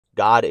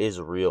God is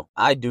real.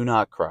 I do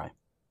not cry.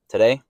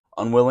 Today,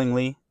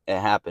 unwillingly, it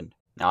happened.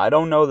 Now, I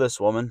don't know this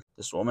woman.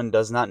 This woman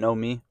does not know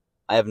me.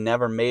 I have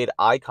never made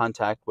eye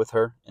contact with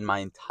her in my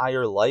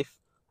entire life.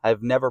 I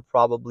have never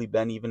probably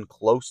been even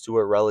close to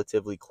her,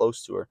 relatively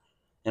close to her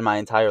in my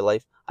entire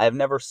life. I have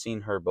never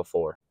seen her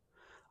before.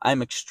 I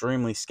am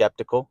extremely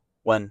skeptical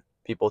when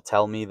people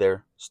tell me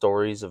their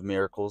stories of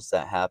miracles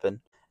that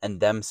happen and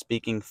them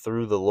speaking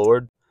through the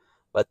Lord.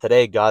 But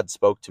today, God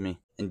spoke to me,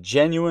 and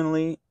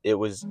genuinely, it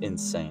was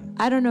insane.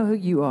 I don't know who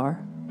you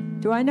are.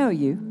 Do I know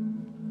you?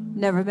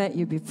 Never met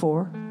you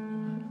before.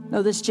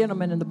 No, this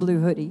gentleman in the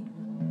blue hoodie.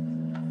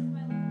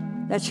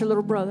 That's your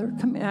little brother.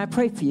 Come in, I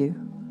pray for you.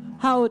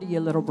 How old are you,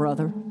 little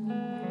brother?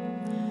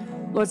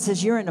 Lord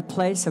says you're in a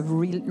place of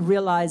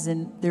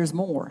realizing there's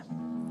more.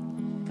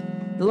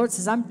 The Lord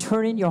says, I'm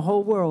turning your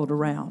whole world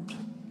around.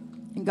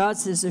 And God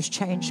says there's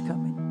change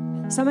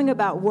coming. Something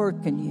about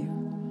work in you.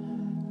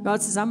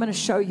 God says, I'm going to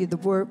show you the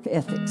work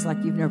ethics like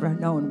you've never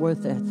known work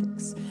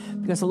ethics.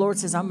 Because the Lord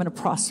says, I'm going to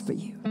prosper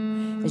you.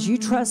 As you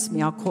trust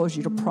me, I'll cause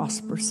you to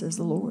prosper, says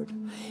the Lord.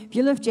 If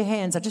you lift your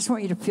hands, I just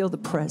want you to feel the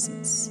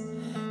presence.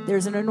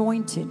 There's an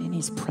anointing in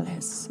his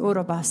place.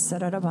 Father,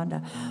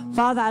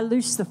 I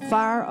loose the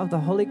fire of the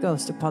Holy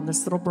Ghost upon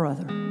this little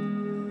brother.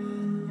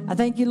 I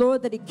thank you,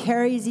 Lord, that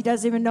he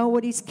doesn't even know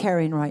what he's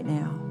carrying right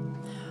now.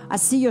 I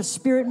see your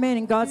spirit, man,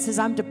 and God says,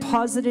 I'm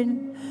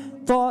depositing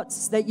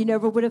thoughts that you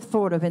never would have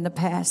thought of in the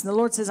past. And the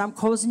Lord says, I'm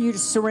causing you to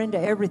surrender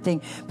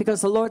everything,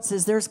 because the Lord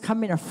says there's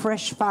coming a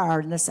fresh fire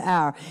in this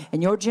hour,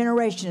 and your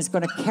generation is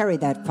going to carry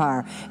that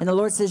fire. And the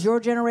Lord says your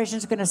generation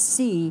is going to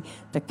see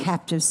the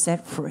captives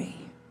set free.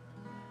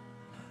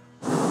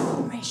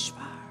 Fresh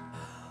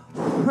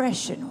fire,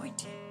 fresh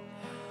anointing.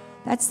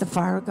 That's the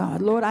fire of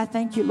God. Lord, I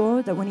thank you,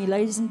 Lord, that when he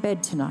lays in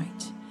bed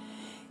tonight,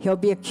 he'll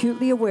be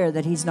acutely aware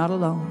that he's not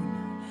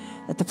alone,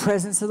 that the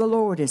presence of the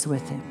Lord is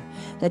with him,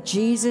 that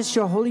Jesus,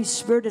 your Holy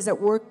Spirit, is at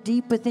work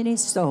deep within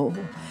his soul,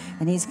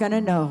 and he's going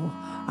to know,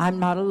 I'm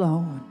not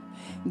alone.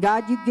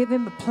 God, you give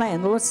him a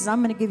plan. The Lord says,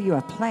 I'm going to give you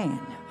a plan.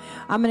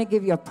 I'm going to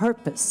give you a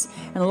purpose.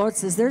 And the Lord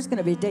says, there's going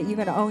to be a day you're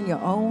going to own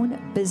your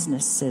own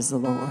business, says the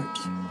Lord.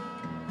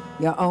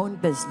 Your own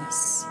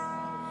business.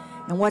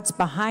 And what's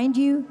behind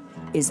you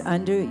is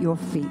under your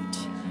feet.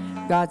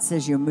 God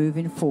says you're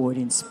moving forward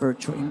in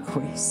spiritual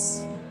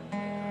increase.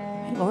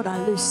 And Lord,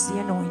 I loose the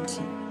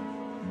anointing.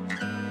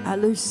 I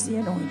loose the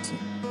anointing.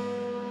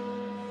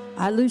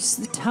 I loose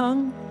the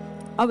tongue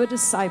of a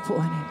disciple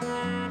in him.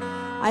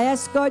 I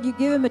ask God you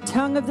give him a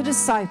tongue of the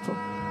disciple,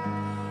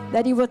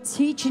 that he will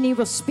teach and he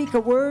will speak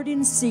a word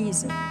in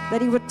season,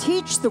 that he will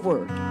teach the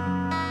word,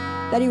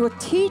 that he will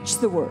teach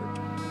the word.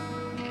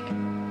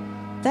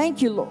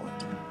 Thank you, Lord,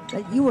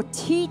 that you will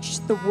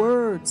teach the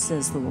word,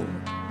 says the Lord.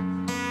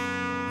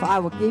 For I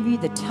will give you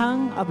the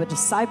tongue of a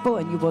disciple,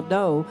 and you will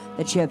know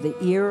that you have the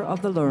ear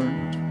of the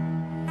learned.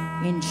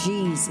 In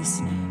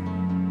Jesus'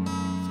 name.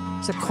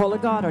 There's a call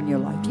of God on your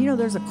life. Do you know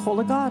there's a call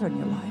of God on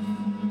your life?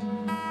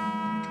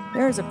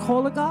 There is a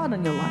call of God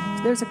on your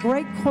life. There's a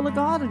great call of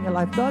God on your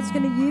life. God's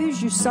going to use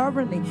you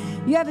sovereignly.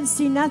 You haven't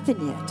seen nothing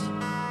yet.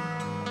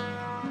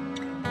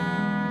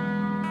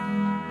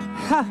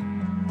 Ha!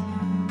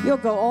 You'll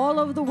go all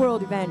over the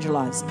world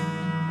evangelizing.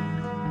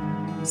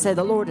 Say,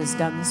 the Lord has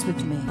done this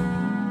with me.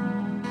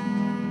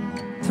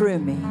 Through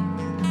me.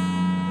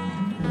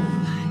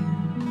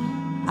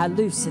 I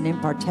loose an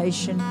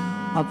impartation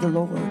of the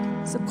Lord.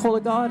 It's a call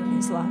of God in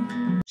his life.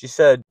 She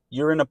said,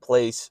 you're in a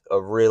place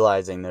of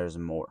realizing there's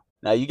more.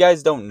 Now, you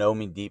guys don't know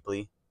me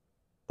deeply,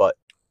 but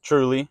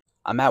truly,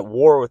 I'm at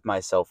war with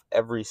myself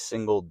every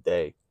single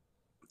day.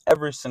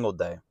 Every single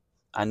day.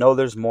 I know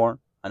there's more.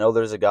 I know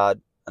there's a God,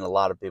 and a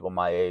lot of people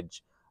my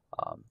age,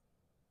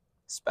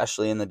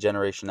 especially in the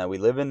generation that we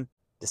live in,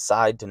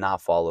 decide to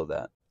not follow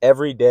that.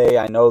 Every day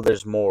I know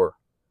there's more.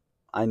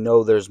 I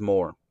know there's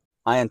more.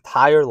 My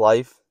entire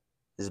life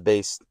is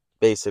based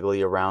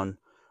basically around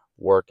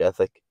work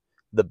ethic,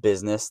 the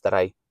business that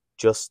I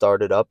just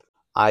started up.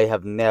 I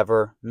have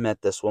never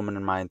met this woman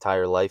in my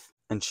entire life,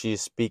 and she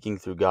is speaking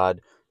through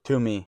God to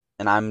me,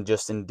 and I'm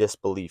just in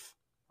disbelief.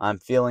 I'm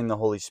feeling the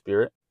Holy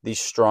Spirit, the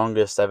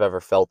strongest I've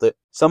ever felt it.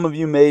 Some of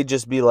you may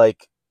just be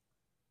like,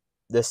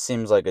 this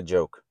seems like a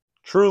joke.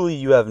 Truly,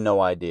 you have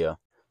no idea.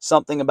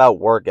 Something about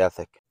work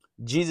ethic.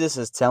 Jesus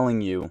is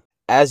telling you,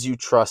 as you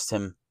trust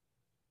him,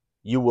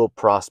 you will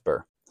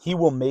prosper. He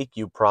will make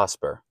you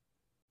prosper.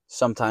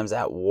 Sometimes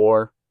that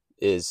war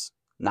is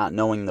not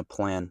knowing the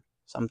plan.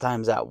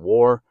 Sometimes that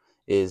war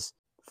is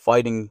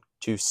fighting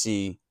to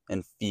see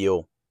and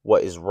feel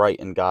what is right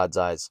in God's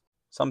eyes.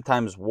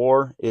 Sometimes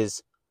war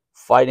is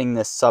fighting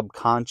this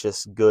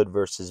subconscious good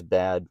versus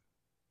bad.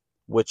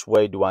 Which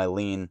way do I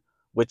lean?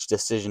 Which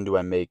decision do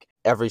I make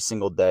every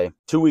single day?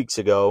 2 weeks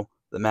ago,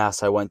 the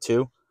mass I went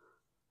to,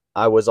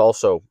 I was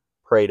also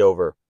prayed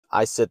over.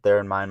 I sit there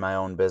and mind my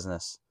own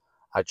business.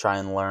 I try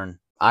and learn.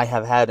 I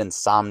have had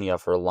insomnia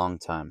for a long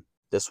time.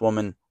 This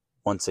woman,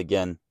 once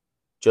again,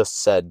 just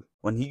said,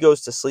 when he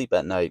goes to sleep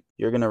at night,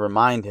 you're going to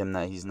remind him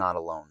that he's not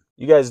alone.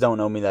 You guys don't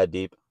know me that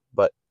deep,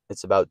 but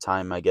it's about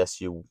time. I guess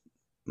you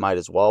might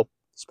as well.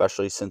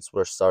 especially since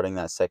we're starting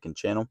that second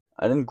channel.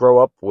 I didn't grow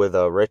up with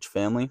a rich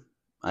family.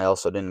 I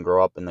also didn't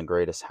grow up in the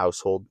greatest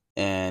household,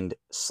 and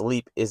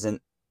sleep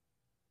isn't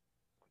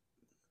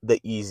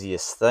the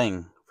easiest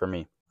thing for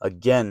me.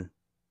 Again,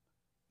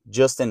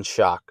 just in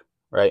shock,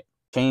 right?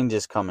 Change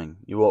is coming.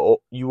 You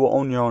will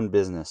own your own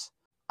business.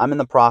 I'm in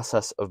the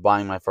process of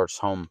buying my first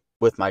home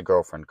with my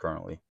girlfriend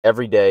currently.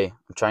 Every day,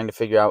 I'm trying to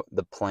figure out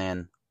the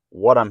plan,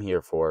 what I'm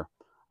here for.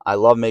 I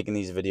love making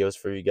these videos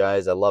for you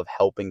guys. I love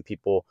helping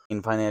people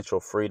in financial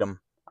freedom.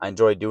 I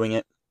enjoy doing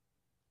it.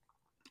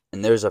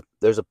 And there's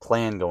a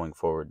plan going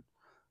forward.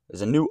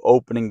 There's a new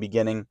opening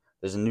beginning.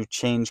 There's a new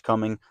change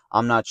coming.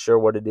 I'm not sure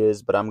what it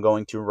is, but I'm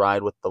going to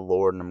ride with the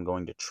Lord and I'm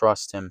going to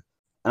trust Him.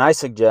 And I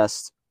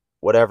suggest,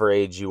 whatever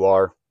age you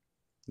are,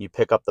 you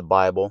pick up the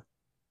Bible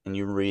and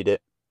you read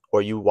it,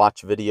 or you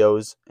watch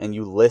videos and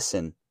you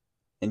listen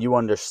and you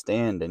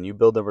understand and you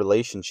build a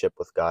relationship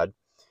with God.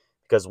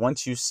 Because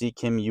once you seek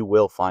Him, you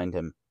will find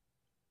Him.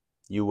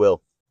 You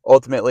will.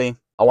 Ultimately,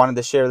 I wanted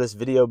to share this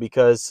video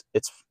because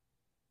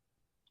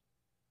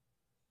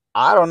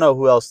I don't know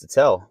who else to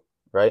tell,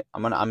 right?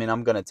 I'm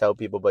gonna tell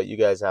people, but you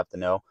guys have to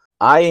know.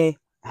 I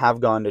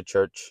have gone to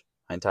church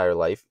my entire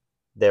life.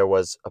 There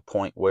was a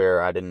point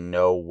where I didn't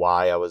know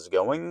why I was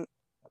going.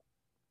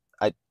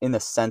 In the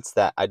sense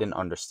that I didn't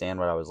understand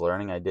what I was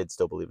learning. I did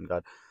still believe in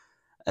God.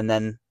 And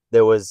then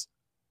there was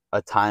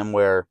a time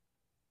where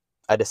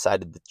I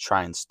decided to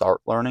try and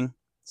start learning,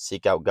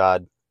 seek out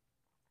God,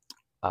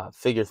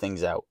 figure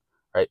things out,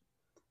 right?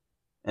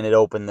 And it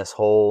opened this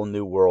whole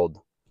new world.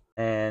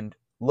 And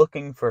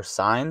looking for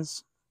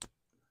signs,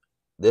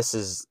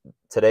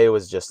 today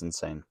was just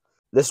insane.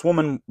 This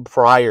woman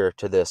prior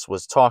to this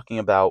was talking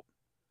about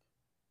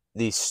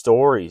these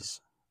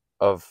stories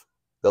of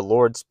the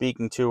Lord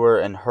speaking to her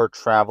and her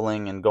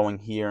traveling and going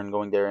here and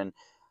going there, and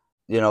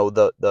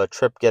the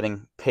trip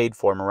getting paid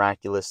for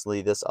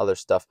miraculously, this other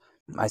stuff.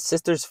 My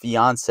sister's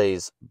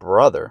fiance's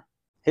brother,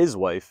 his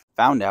wife,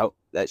 found out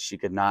that she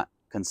could not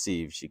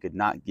conceive. She could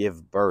not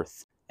give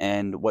birth.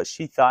 And what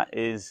she thought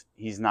is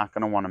he's not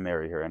going to want to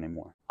marry her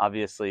anymore.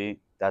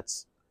 Obviously,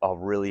 that's a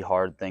really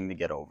hard thing to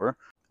get over,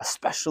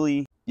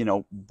 especially,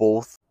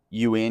 both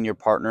you and your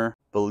partner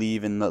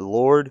believe in the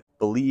Lord,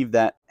 believe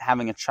that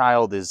having a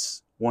child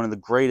is one of the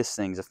greatest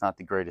things, if not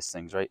the greatest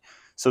things, right?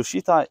 So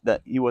she thought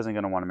that he wasn't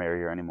going to want to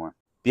marry her anymore.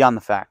 Beyond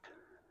the fact,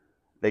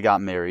 they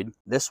got married.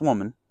 This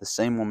woman, the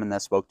same woman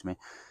that spoke to me,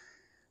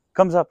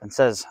 comes up and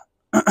says,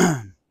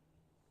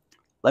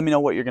 let me know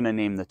what you're going to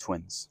name the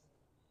twins.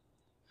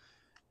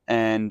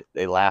 And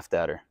they laughed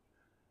at her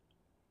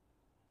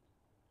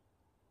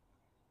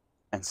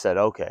and said,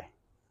 okay.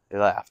 They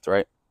laughed,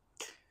 right?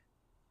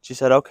 She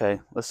said, okay,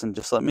 listen,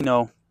 just let me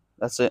know.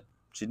 That's it.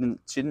 She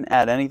didn't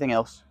add anything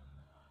else.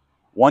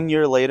 1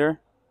 year later,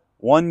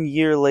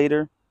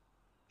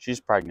 she's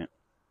pregnant.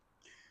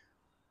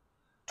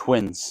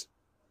 Twins.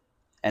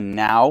 And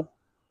now,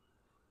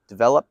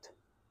 developed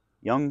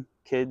young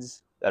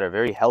kids that are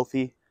very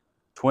healthy.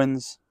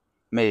 Twins.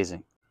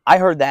 Amazing. I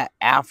heard that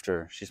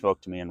after she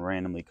spoke to me and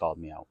randomly called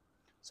me out.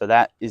 So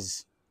that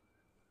is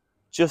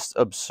just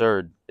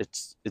absurd.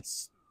 It's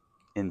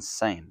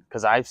insane.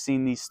 Because I've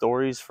seen these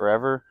stories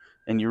forever,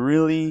 and you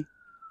really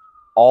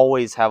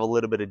always have a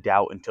little bit of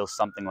doubt until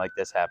something like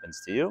this happens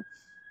to you.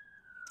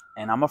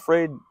 And I'm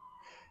afraid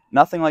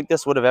nothing like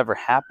this would have ever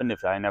happened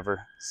if I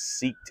never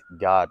seeked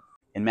God.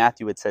 In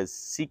Matthew, it says,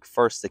 seek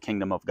first the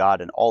kingdom of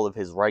God and all of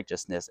His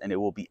righteousness, and it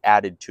will be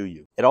added to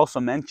you. It also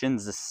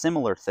mentions a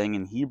similar thing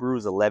in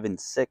Hebrews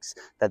 11:6,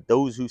 that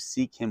those who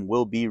seek Him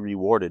will be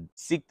rewarded.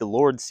 Seek the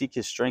Lord, seek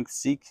His strength,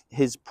 seek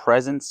His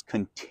presence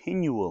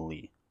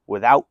continually,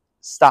 without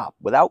stop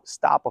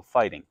of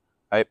fighting,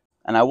 right?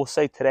 And I will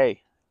say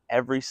today,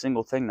 every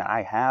single thing that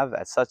I have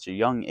at such a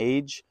young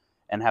age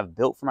and have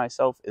built for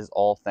myself is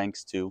all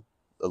thanks to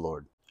the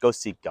Lord. Go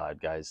seek God,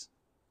 guys.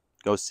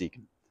 Go seek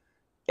Him.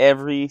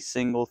 Every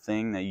single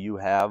thing that you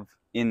have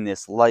in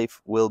this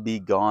life will be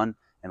gone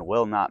and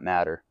will not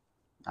matter.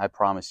 I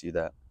promise you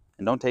that.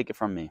 And don't take it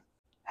from me.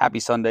 Happy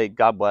Sunday.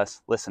 God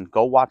bless. Listen,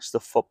 go watch the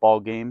football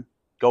game.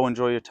 Go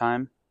enjoy your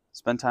time.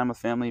 Spend time with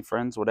family,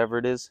 friends, whatever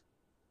it is.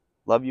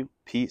 Love you.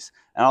 Peace.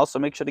 And also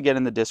make sure to get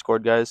in the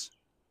Discord, guys.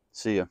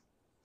 See ya.